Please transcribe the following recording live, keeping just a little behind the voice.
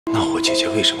那我姐姐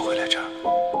为什么会来这儿？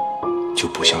就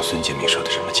不像孙建明说的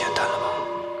这么简单了吧？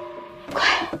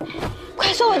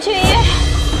快送我去医院！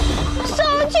送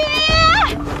我去医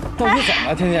院！到底怎么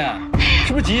了，天天？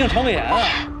是不是急性肠胃炎啊？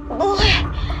不会，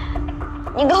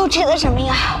你给我吃的什么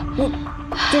药？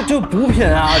就补品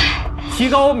啊，提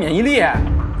高免疫力。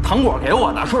糖果给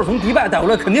我的，说是从迪拜带回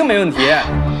来，肯定没问题。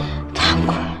糖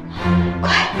果，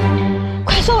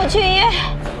快送我去医院！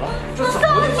这怎么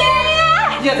了？送我去医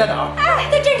院！医院在哪儿？哎，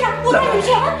在镇上，我带你去。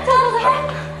走。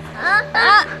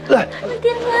来，天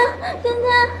天，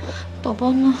宝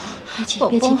宝呢？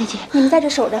别急，你们在这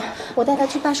守着，我带他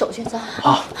去办手续走。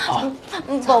好。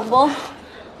宝宝。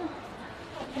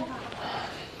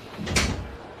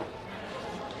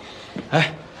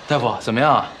哎，大夫怎么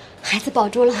样啊？孩子保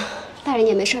住了，大人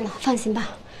也没事了，放心吧。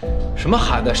什么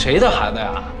孩子？谁的孩子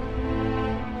呀？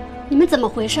你们怎么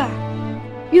回事？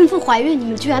孕妇怀孕，你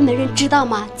们居然没人知道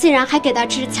吗？竟然还给她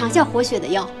吃强效活血的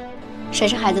药，谁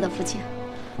是孩子的父亲？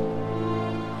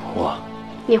我。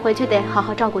你回去得好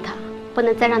好照顾她，不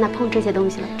能再让她碰这些东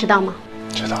西了，知道吗？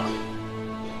知道了，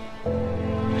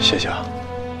谢谢啊。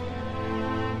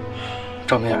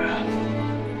赵明远，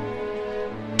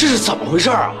这是怎么回事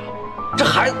啊？这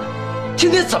孩子，天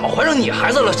天怎么怀上你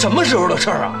孩子了？什么时候的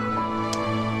事儿啊？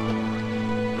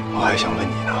我还想问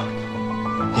你呢，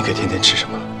你给天天吃什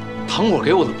么？糖果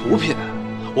给我的补品，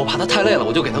我怕他太累了，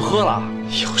我就给他喝了。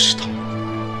又是糖果，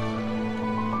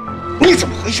你怎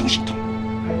么还相信糖果？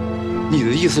你的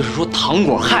意思是说糖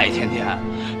果害天天？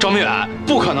赵明远，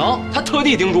不可能，他特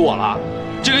地叮嘱我了，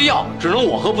这个药只能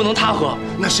我喝，不能他喝。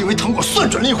那是因为糖果算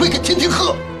准了你会给天天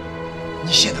喝。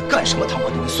你现在干什么糖果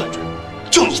都能算准，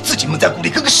就你自己蒙在鼓里，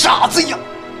跟个傻子一样。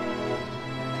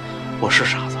我是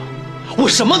傻子，我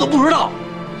什么都不知道，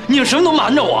你们什么都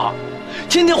瞒着我。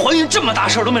天天怀孕这么大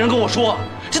事儿都没人跟我说，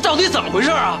这到底怎么回事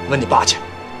啊？问你爸去。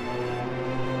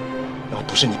要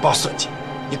不是你爸算计，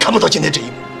你看不到今天这一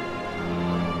幕。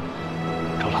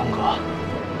赵狼哥，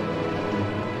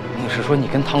你是说你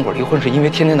跟糖果离婚是因为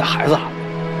天天的孩子？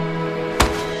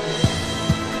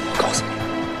我告诉你，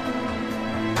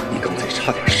你刚才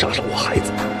差点杀了我孩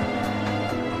子，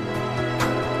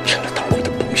成了糖果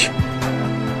的帮凶。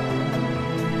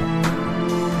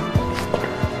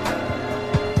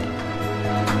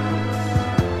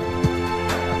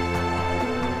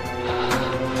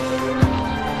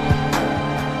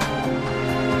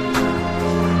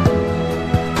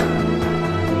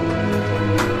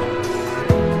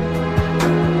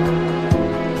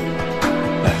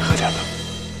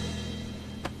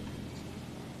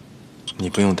你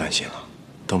不用担心了，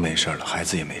都没事了，孩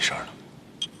子也没事了。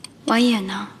王爷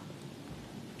呢？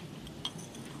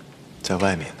在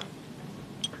外面呢。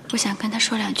我想跟他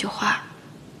说两句话。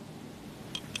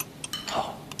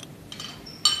好。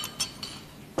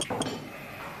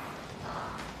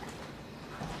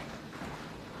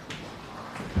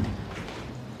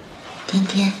天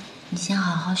天，你先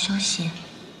好好休息，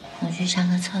我去上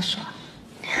个厕所。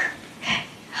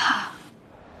好。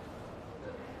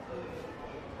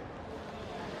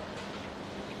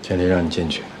天天让你进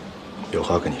去，有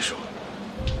话跟你说。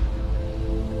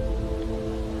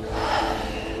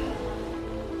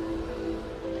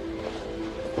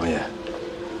王爷，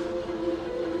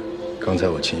刚才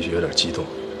我情绪有点激动，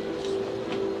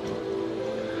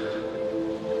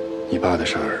你爸的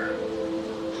事儿，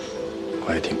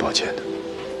我也挺抱歉的。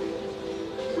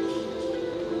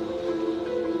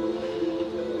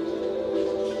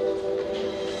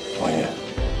王爷，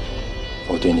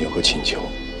我对你有个请求。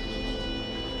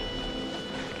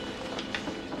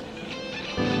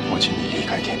请你离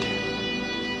开天天，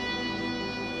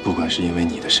不管是因为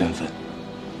你的身份，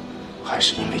还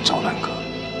是因为赵兰哥。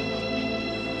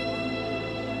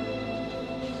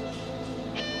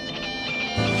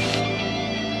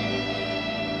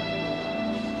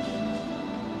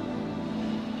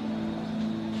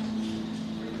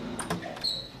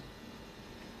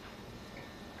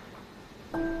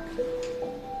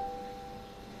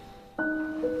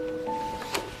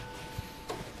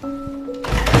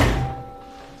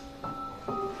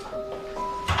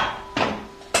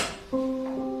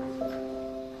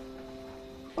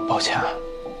抱歉，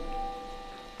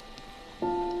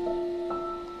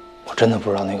我真的不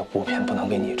知道那个补品不能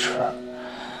给你吃。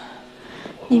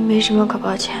你没什么可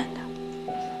抱歉的，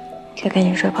该跟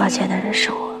你说抱歉的人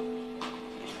是我，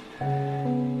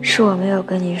是我没有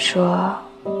跟你说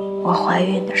我怀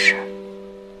孕的事。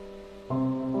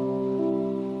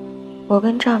我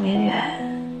跟赵明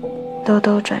远兜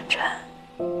兜转转，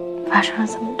发生了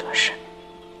这么多事，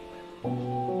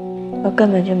我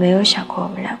根本就没有想过我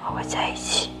们两个会在一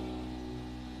起。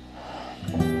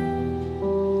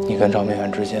你跟赵明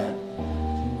远之间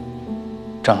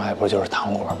障碍不就是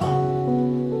糖果吗？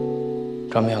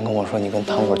张明远跟我说你跟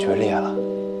糖果决裂了，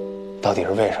到底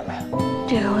是为什么呀？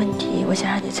这个问题我想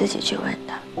让你自己去问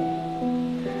他。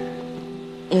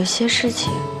有些事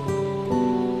情，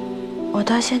我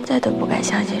到现在都不敢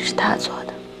相信是他做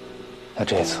的。那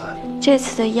这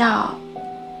次的药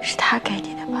是他给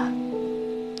你的吧？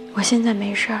我现在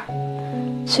没事儿，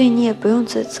所以你也不用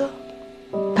自责，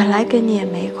本来跟你也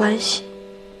没关系。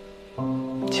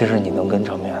其实你能跟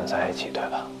赵明远在一起，对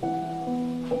吧？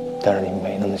但是你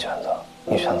没那么选择，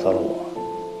你选择了我。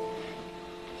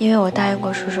因为我答应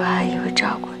过叔叔阿姨会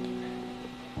照顾你，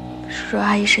叔叔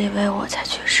阿姨是因为我才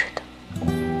去世的。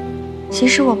其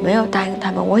实我没有答应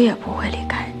他们，我也不会离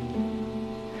开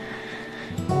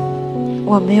你。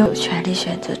我没有权利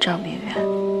选择赵明远，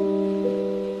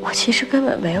我其实根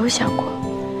本没有想过，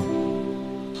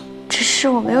只是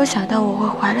我没有想到我会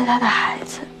怀了他的孩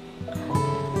子。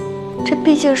这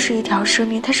毕竟是一条生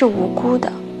命，他是无辜的。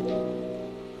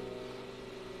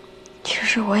其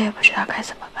实我也不知道该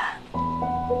怎么办。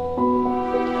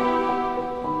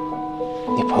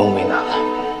你不用为难了，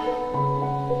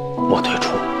我退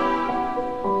出，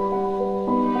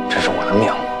这是我的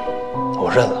命，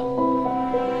我认了。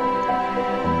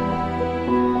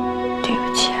对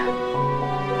不起啊。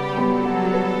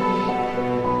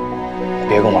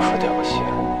别跟我说对不起，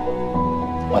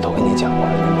我都跟你讲过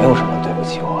了，你没有什么对不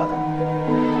起我的。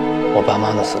我爸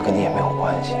妈的死跟你也没有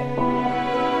关系，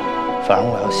反正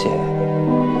我要谢谢你，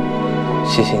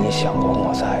谢谢你想过跟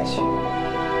我在一起。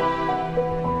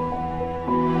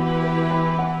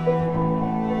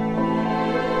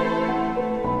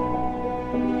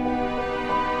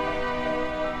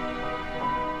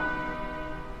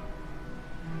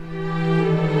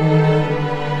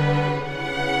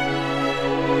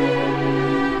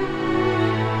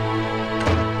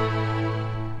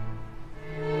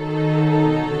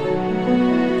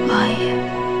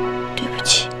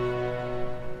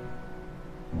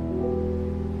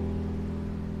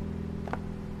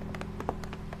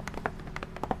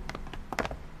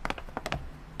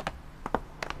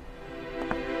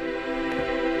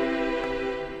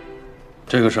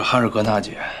这个是哈日格娜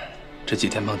姐，这几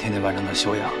天帮甜甜完成的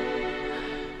修养。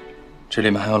这里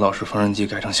面还有老式缝纫机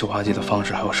改成绣花机的方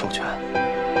式，还有授权，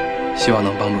希望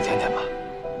能帮助甜甜吧。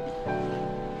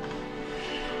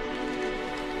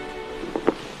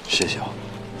谢谢啊，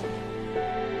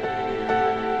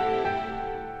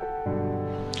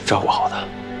照顾好她，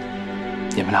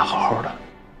你们俩好好的，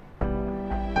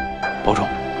保重。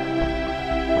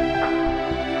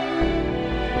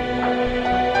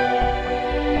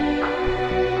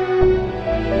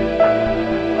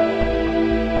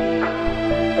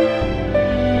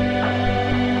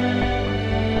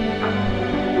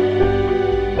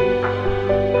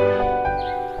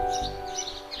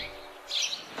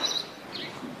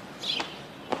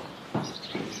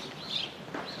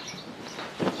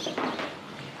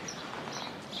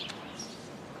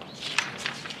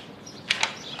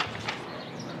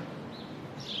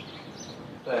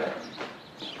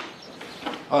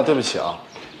对不起啊，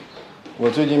我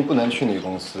最近不能去你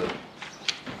公司，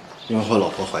因为我老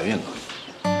婆怀孕了。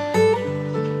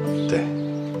对，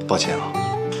抱歉啊。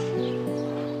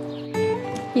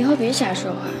以后别瞎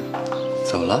说话。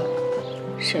怎么了？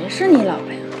谁是你老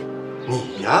婆呀？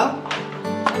你呀。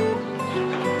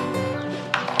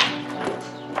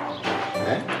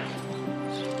哎，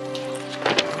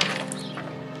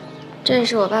这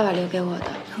是我爸爸留给我的，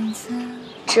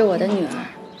是我的女儿。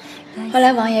后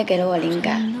来王爷给了我灵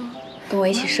感，跟我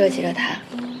一起设计了它，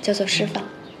叫做释放。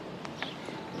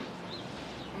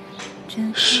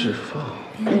释放。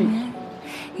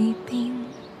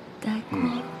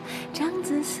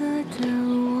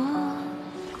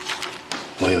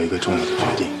我有一个重要的决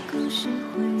定，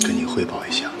跟你汇报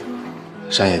一下。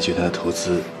山野集团的投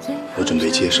资，我准备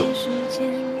接受。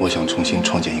我想重新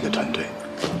创建一个团队。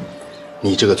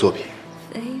你这个作品，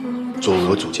作为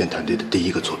我组建团队的第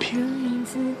一个作品。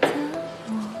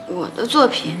我的作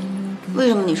品，为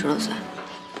什么你说了算？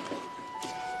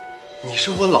你是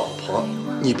我老婆，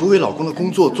你不为老公的工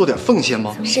作做点奉献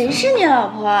吗？谁是你老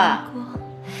婆啊？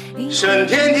沈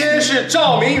天天是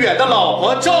赵明远的老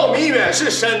婆，赵明远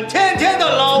是沈天天的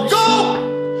老公。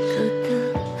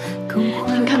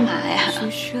你干嘛呀？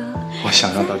我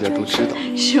想让大家都知道。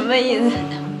什么意思？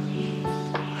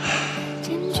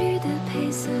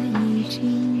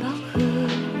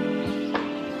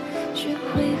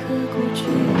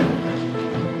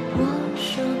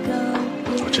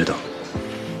我知道，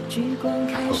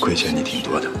我亏欠你挺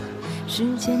多的，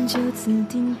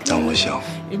但我想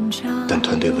等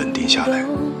团队稳定下来，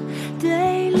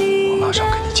我马上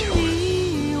跟你结婚。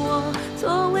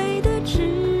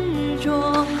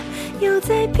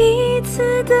彼此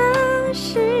的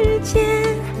世界。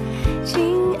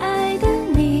亲爱的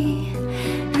你，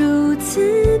如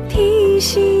此披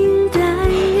星戴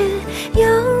月，又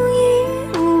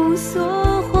一无所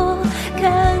获，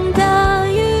看大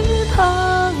雨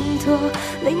滂沱，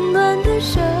凌乱的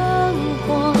生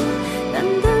活，难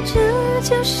道这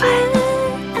就是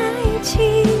爱情？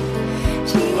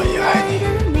我也爱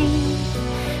你。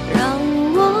让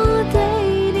我对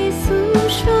你诉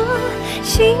说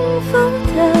心